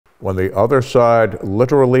when the other side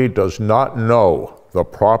literally does not know the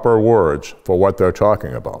proper words for what they're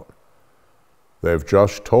talking about. They've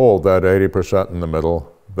just told that 80% in the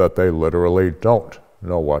middle that they literally don't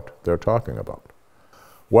know what they're talking about.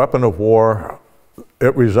 Weapon of war,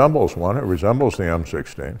 it resembles one. It resembles the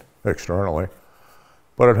M16 externally,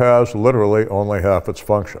 but it has literally only half its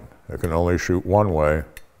function. It can only shoot one way,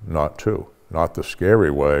 not two, not the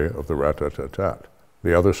scary way of the rat-tat-tat-tat.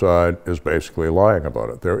 The other side is basically lying about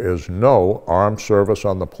it. There is no armed service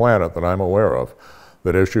on the planet that I'm aware of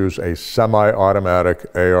that issues a semi-automatic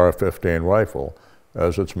AR-15 rifle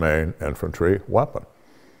as its main infantry weapon.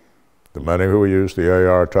 The many who use the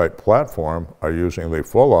AR-type platform are using the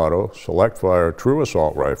full-auto, select-fire, true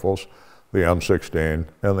assault rifles, the M16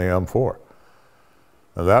 and the M4.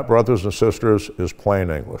 And that, brothers and sisters, is plain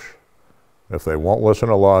English. If they won't listen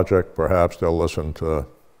to logic, perhaps they'll listen to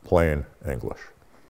plain English.